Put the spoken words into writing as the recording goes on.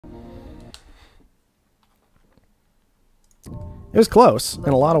It was close in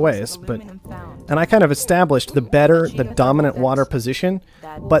a lot of ways, but... And I kind of established the dominant water position,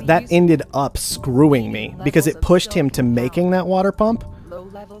 but that ended up screwing me because it pushed him to making that water pump.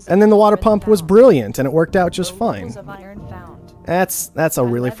 And then the water pump was brilliant and it worked out just fine. That's a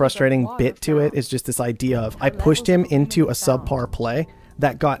really frustrating bit to it, is just this idea of I pushed him into a subpar play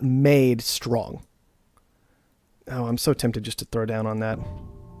that got made strong. Oh, I'm so tempted just to throw down on that.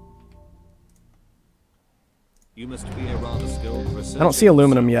 You must be a rather skilled researcher. I don't see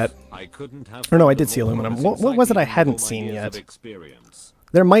aluminum yet. Or no, I did see more aluminum. What was it I hadn't seen yet? Experience.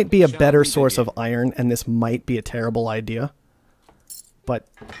 There might be a better source of iron, and this might be a terrible idea. But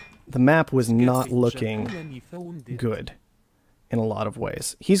the map was not looking good in a lot of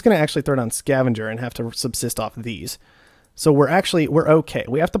ways. He's going to actually throw down scavenger and have to subsist off these. So we're okay.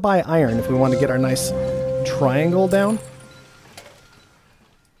 We have to buy iron if we want to get our nice triangle down.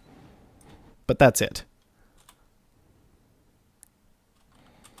 But that's it.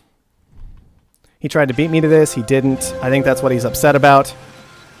 He tried to beat me to this. He didn't. I think that's what he's upset about.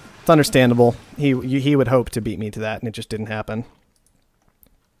 It's understandable. He would hope to beat me to that, and it just didn't happen.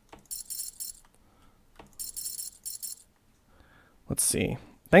 Let's see.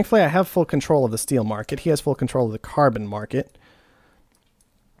 Thankfully, I have full control of the steel market. He has full control of the carbon market.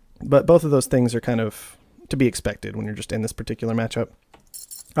 But both of those things are kind of to be expected when you're just in this particular matchup.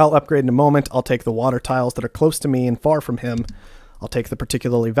 I'll upgrade in a moment. I'll take the water tiles that are close to me and far from him. I'll take the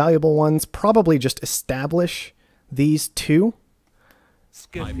particularly valuable ones. Probably just establish these two.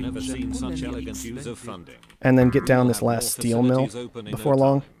 I've never seen such elegant use of funding. And then get down this last steel mill before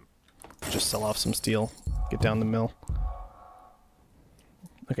long. Just sell off some steel. Get down the mill.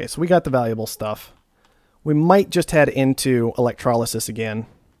 Okay, so we got the valuable stuff. We might just head into electrolysis again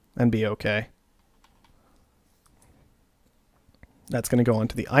and be okay. That's going to go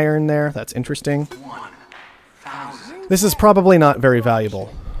onto the iron there. That's interesting. This is probably not very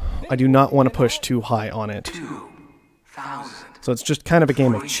valuable. I do not want to push too high on it. So it's just kind of a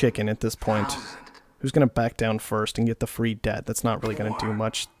game of chicken at this point. Who's going to back down first and get the free debt? That's not really going to do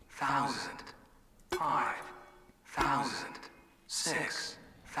much. 5,000,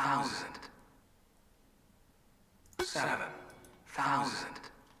 6,000, 7,000,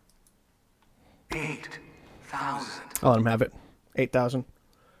 8,000. I'll let him have it. 8,000.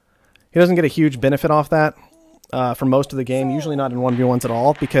 He doesn't get a huge benefit off that for most of the game, usually not in 1v1s at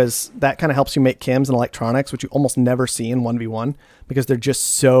all, because that kind of helps you make chems and electronics, which you almost never see in 1v1, because they're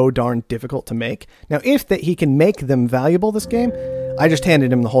just so darn difficult to make. Now, if he can make them valuable this game, I just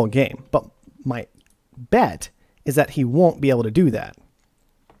handed him the whole game. But my bet is that he won't be able to do that.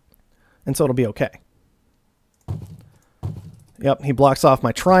 And so it'll be okay. Yep, he blocks off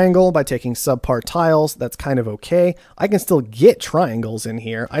my triangle by taking subpar tiles. That's kind of okay. I can still get triangles in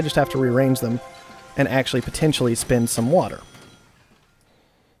here. I just have to rearrange them and actually potentially spend some water.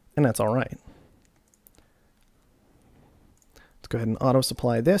 And that's all right. Let's go ahead and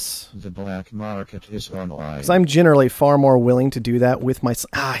auto-supply this. The black market is online. Because I'm generally far more willing to do that with my...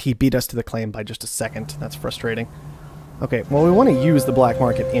 Ah, he beat us to the claim by just a second. That's frustrating. Okay, well, we want to use the black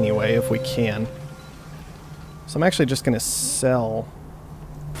market anyway, if we can. So I'm actually just going to sell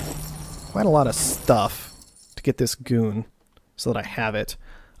quite a lot of stuff to get this goon so that I have it.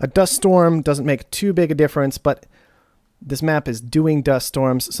 A dust storm doesn't make too big a difference, but this map is doing dust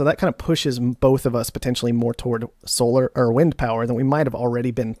storms, so that kind of pushes both of us potentially more toward solar or wind power than we might have already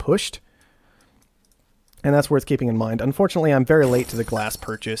been pushed. And that's worth keeping in mind. Unfortunately, I'm very late to the glass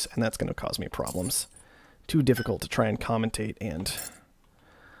purchase, and that's going to cause me problems. Too difficult to try and commentate and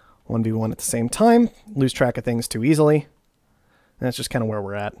 1v1 at the same time. Lose track of things too easily. And that's just kind of where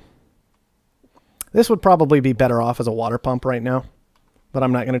we're at. This would probably be better off as a water pump right now, but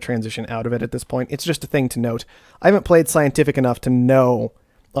I'm not going to transition out of it at this point. It's just a thing to note. I haven't played scientific enough to know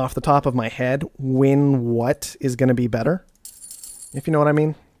off the top of my head when what is going to be better, if you know what I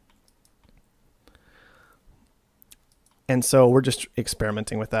mean. And so we're just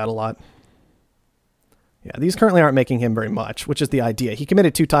experimenting with that a lot. Yeah, these currently aren't making him very much, which is the idea. He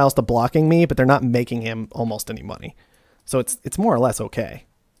committed 2 tiles to blocking me, but they're not making him almost any money. So it's more or less okay.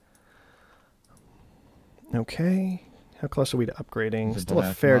 Okay. How close are we to upgrading? Still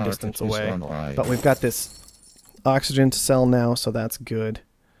a fair distance away. But we've got this oxygen to sell now, so that's good.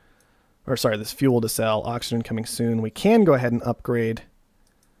 Or sorry, this fuel to sell. Oxygen coming soon. We can go ahead and upgrade.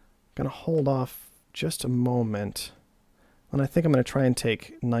 I'm going to hold off just a moment. And I think I'm going to try and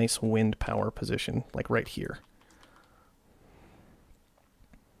take nice wind power position, like right here.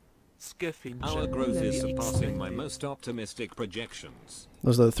 Our growth is surpassing my most optimistic projections.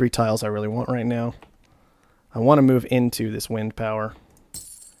 Those are the 3 tiles I really want right now. I want to move into this wind power.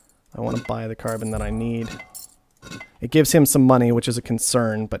 I want to buy the carbon that I need. It gives him some money, which is a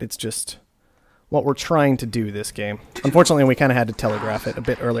concern, but it's just what we're trying to do this game. Unfortunately, we kind of had to telegraph it a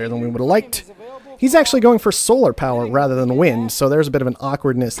bit earlier than we would have liked. He's actually going for solar power rather than wind, so there's a bit of an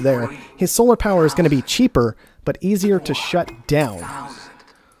awkwardness there. His solar power is going to be cheaper, but easier to shut down.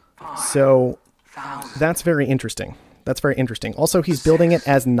 So that's very interesting. That's very interesting. Also, he's building it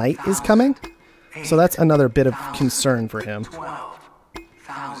as night is coming, so that's another bit of concern for him.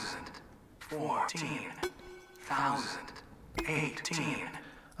 12,000, 14,000, 18.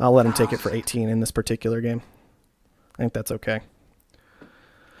 I'll let him take it for 18 in this particular game. I think that's okay.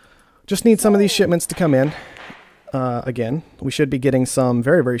 Just need some of these shipments to come in. Again, we should be getting some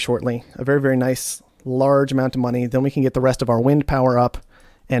very, very shortly. A very, very nice, large amount of money. Then we can get the rest of our wind power up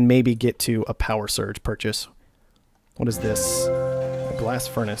and maybe get to a power surge purchase. What is this? A glass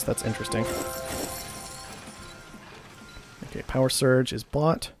furnace. That's interesting. Okay, power surge is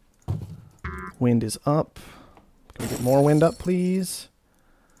bought. Wind is up. Can we get more wind up, please?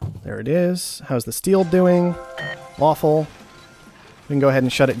 There it is. How's the steel doing? Awful. We can go ahead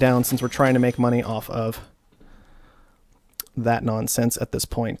and shut it down since we're trying to make money off of that nonsense at this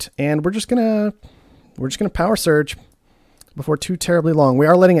point. And we're just gonna power surge before too terribly long. We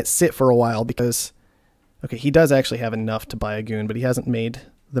are letting it sit for a while because, okay, he does actually have enough to buy a goon, but he hasn't made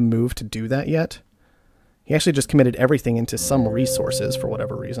the move to do that yet. He actually just committed everything into some resources for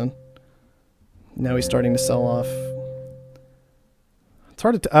whatever reason. Now he's starting to sell off. It's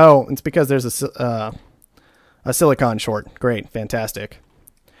hard to oh, it's because there's a silicon short. Great, fantastic.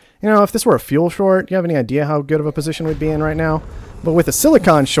 You know, if this were a fuel short, do you have any idea how good of a position we'd be in right now? But with a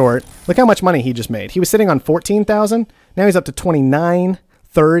silicon short, look how much money he just made. He was sitting on 14,000. Now he's up to 29,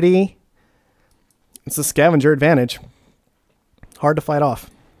 30. It's a scavenger advantage. Hard to fight off.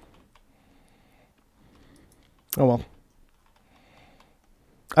 Oh well.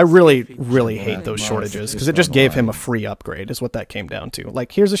 I really, really hate those shortages because it just gave him a free upgrade is what that came down to.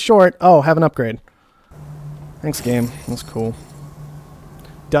 Like, here's a short. Oh, have an upgrade. Thanks, game. That's cool.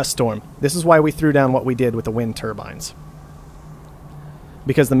 Dust storm. This is why we threw down what we did with the wind turbines.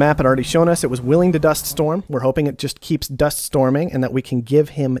 Because the map had already shown us it was willing to dust storm. We're hoping it just keeps dust storming and that we can give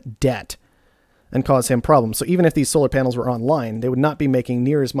him debt and cause him problems. So even if these solar panels were online, they would not be making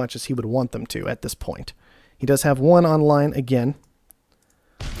near as much as he would want them to at this point. He does have one online again.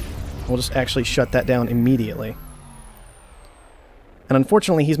 We'll just actually shut that down immediately. And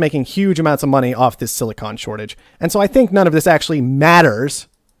unfortunately, he's making huge amounts of money off this silicon shortage. And so I think none of this actually matters.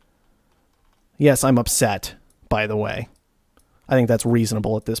 Yes, I'm upset, by the way. I think that's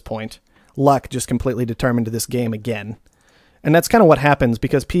reasonable at this point. Luck just completely determined this game again. And that's kind of what happens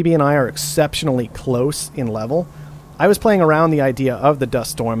because PB and I are exceptionally close in level. I was playing around the idea of the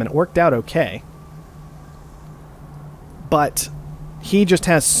dust storm and it worked out okay. But he just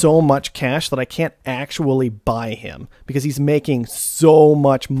has so much cash that I can't actually buy him because he's making so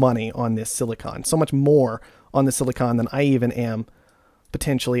much money on this silicon. So much more on the silicon than I even am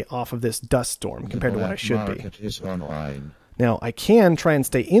potentially off of this dust storm compared to what I should be. Now, I can try and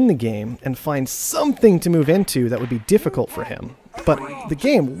stay in the game and find something to move into that would be difficult for him. But the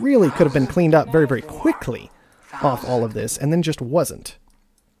game really could have been cleaned up very, very quickly off all of this and then just wasn't.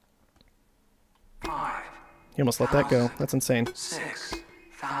 He almost let that go. That's insane.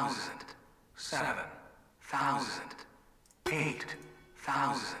 6,000, 7,000,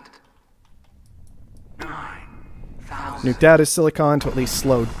 8,000, 9,000. Nuked out his silicon to at least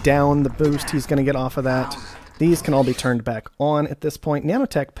slow down the boost he's going to get off of that. These can all be turned back on at this point.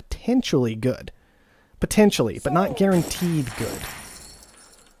 Nanotech, potentially good. Potentially, but not guaranteed good.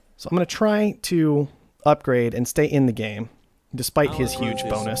 So I'm going to try to upgrade and stay in the game, despite his huge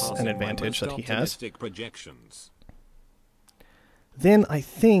bonus and advantage that he has. Then I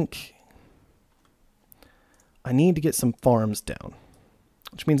think I need to get some farms down,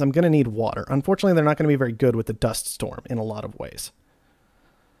 which means I'm going to need water. Unfortunately, they're not going to be very good with the dust storm in a lot of ways.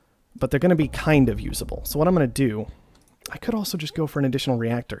 But they're going to be kind of usable. So what I'm going to do, I could also just go for an additional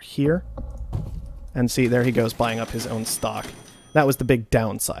reactor here. And see, there he goes buying up his own stock. That was the big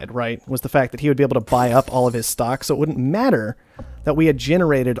downside, right? Was the fact that he would be able to buy up all of his stock, so it wouldn't matter that we had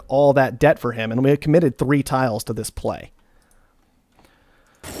generated all that debt for him, and we had committed 3 tiles to this play.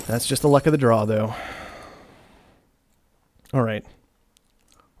 That's just the luck of the draw, though. Alright.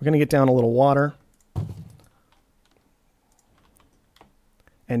 We're going to get down a little water.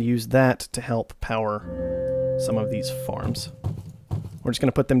 And use that to help power some of these farms. We're just going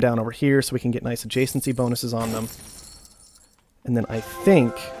to put them down over here so we can get nice adjacency bonuses on them. And then I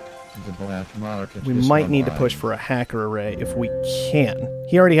think we might need to push for a hacker array if we can.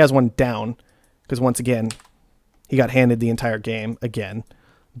 He already has one down, because once again, he got handed the entire game again.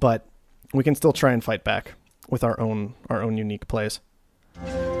 But we can still try and fight back. with our own unique plays.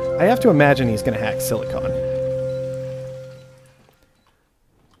 I have to imagine he's going to hack Silicon.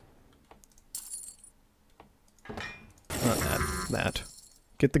 Not that. That.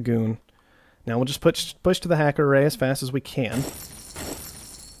 Get the goon. Now we'll just push to the hacker array as fast as we can.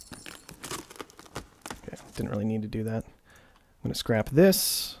 Okay, didn't really need to do that. I'm going to scrap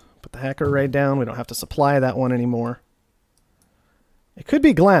this, put the hacker array down. We don't have to supply that one anymore. It could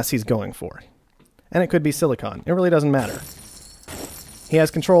be glass he's going for. And it could be silicon. It really doesn't matter. He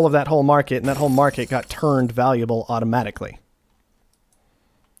has control of that whole market, and that whole market got turned valuable automatically.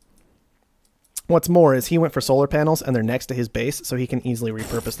 What's more is he went for solar panels, and they're next to his base, so he can easily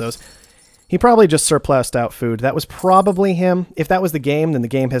repurpose those. He probably just surplused out food. That was probably him. If that was the game, then the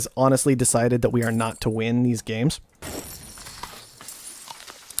game has honestly decided that we are not to win these games.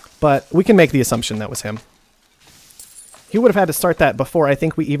 But we can make the assumption that was him. He would have had to start that before I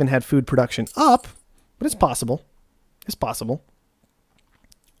think we even had food production up, but it's possible. It's possible.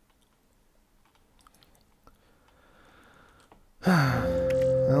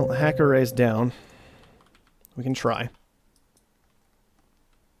 Well, the hacker array's down. We can try.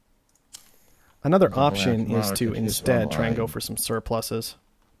 Another option is to instead try and go for some surpluses,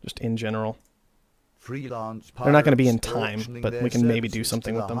 just in general. They're not going to be in time, but we can maybe do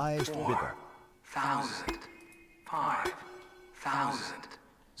something with them. 4,000, 5,000,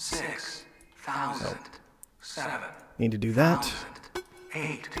 6,000, 7. Need to do that.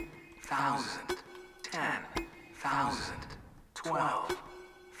 8,000, 10,000,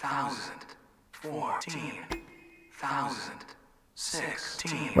 12,000, 14,000,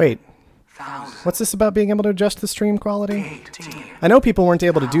 16. Wait. What's this about being able to adjust the stream quality? I know people weren't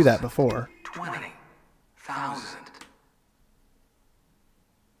able to do that before. 20,000.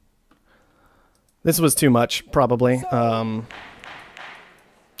 This was too much, probably. Oh,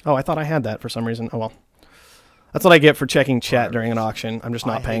 I thought I had that for some reason. Oh well. That's what I get for checking chat during an auction. I'm just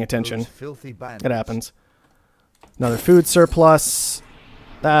not paying attention. It happens. Another food surplus.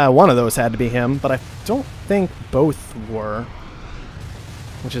 One of those had to be him, but I don't think both were.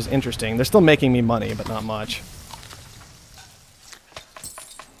 Which is interesting. They're still making me money, but not much.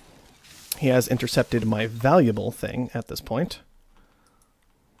 He has intercepted my valuable thing at this point.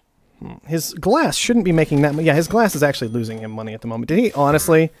 His glass shouldn't be making that money. Yeah, his glass is actually losing him money at the moment. Did he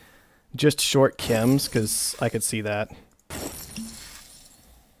honestly just short chems? Because I could see that.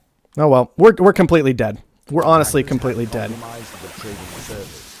 Oh well, we're completely dead. We're honestly completely dead.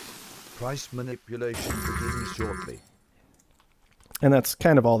 Price manipulation begins shortly. And that's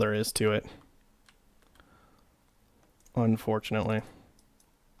kind of all there is to it. Unfortunately.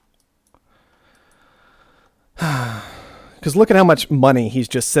 Because look at how much money he's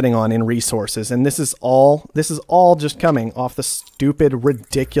just sitting on in resources, and this is all just coming off the stupid,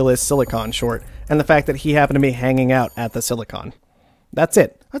 ridiculous silicon short, and the fact that he happened to be hanging out at the silicon. That's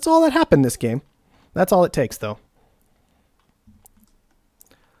it. That's all that happened this game. That's all it takes, though.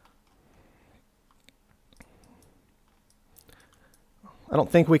 I don't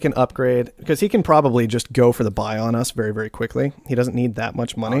think we can upgrade, because he can probably just go for the buy on us very, very quickly. He doesn't need that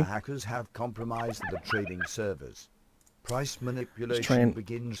much money. Our hackers have compromised the trading servers. Price manipulation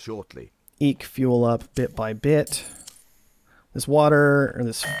begins shortly. Eke fuel up bit by bit. This water, or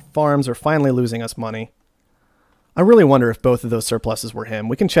this farms are finally losing us money. I really wonder if both of those surpluses were him.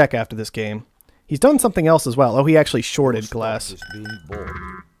 We can check after this game. He's done something else as well. Oh, he actually shorted glass.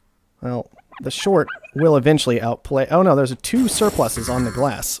 Well, the short will eventually outplay... Oh no, there's 2 surpluses on the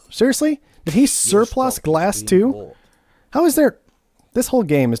glass. Seriously? Did he surplus glass too? How is there... This whole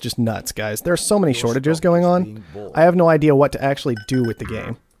game is just nuts, guys. There are so many shortages going on. I have no idea what to actually do with the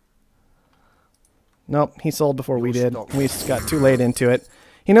game. Nope, he sold before we did. We got too late into it.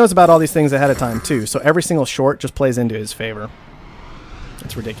 He knows about all these things ahead of time too, so every single short just plays into his favor.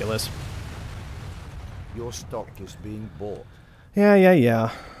 It's ridiculous. Your stock is being bought.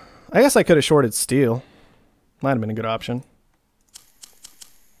 Yeah. I guess I could have shorted steel. Might have been a good option.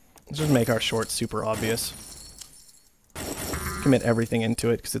 Let's just make our short super obvious. Commit everything into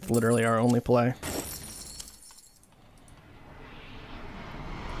it because it's literally our only play.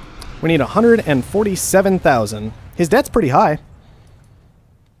 We need 147,000. His debt's pretty high.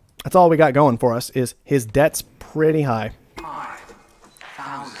 That's all we got going for us, is his debt's pretty high.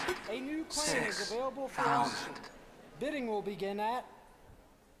 5,000. A new claim is available for auction. Bidding will begin at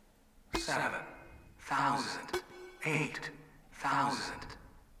 7,000. 8,000.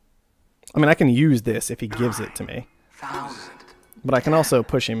 I mean, I can use this if he gives it to me. 1,000. But I can also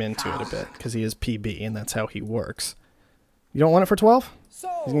push him into it a bit, because he is PB, and that's how he works. You don't want it for 12?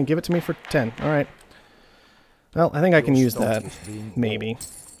 He's going to give it to me for 10. Alright. Well, I think I can use that. Maybe.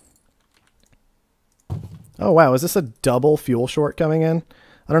 Oh, wow. Is this a double fuel short coming in?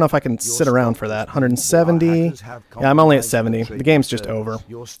 I don't know if I can sit around for that. 170. Yeah, I'm only at 70. The game's just over.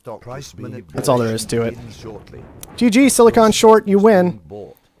 That's all there is to it. GG, Silicon Short, you win.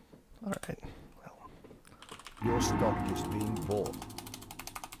 All right. Your stock is being bought.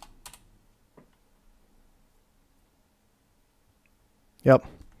 Yep.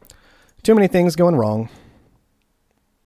 Too many things going wrong.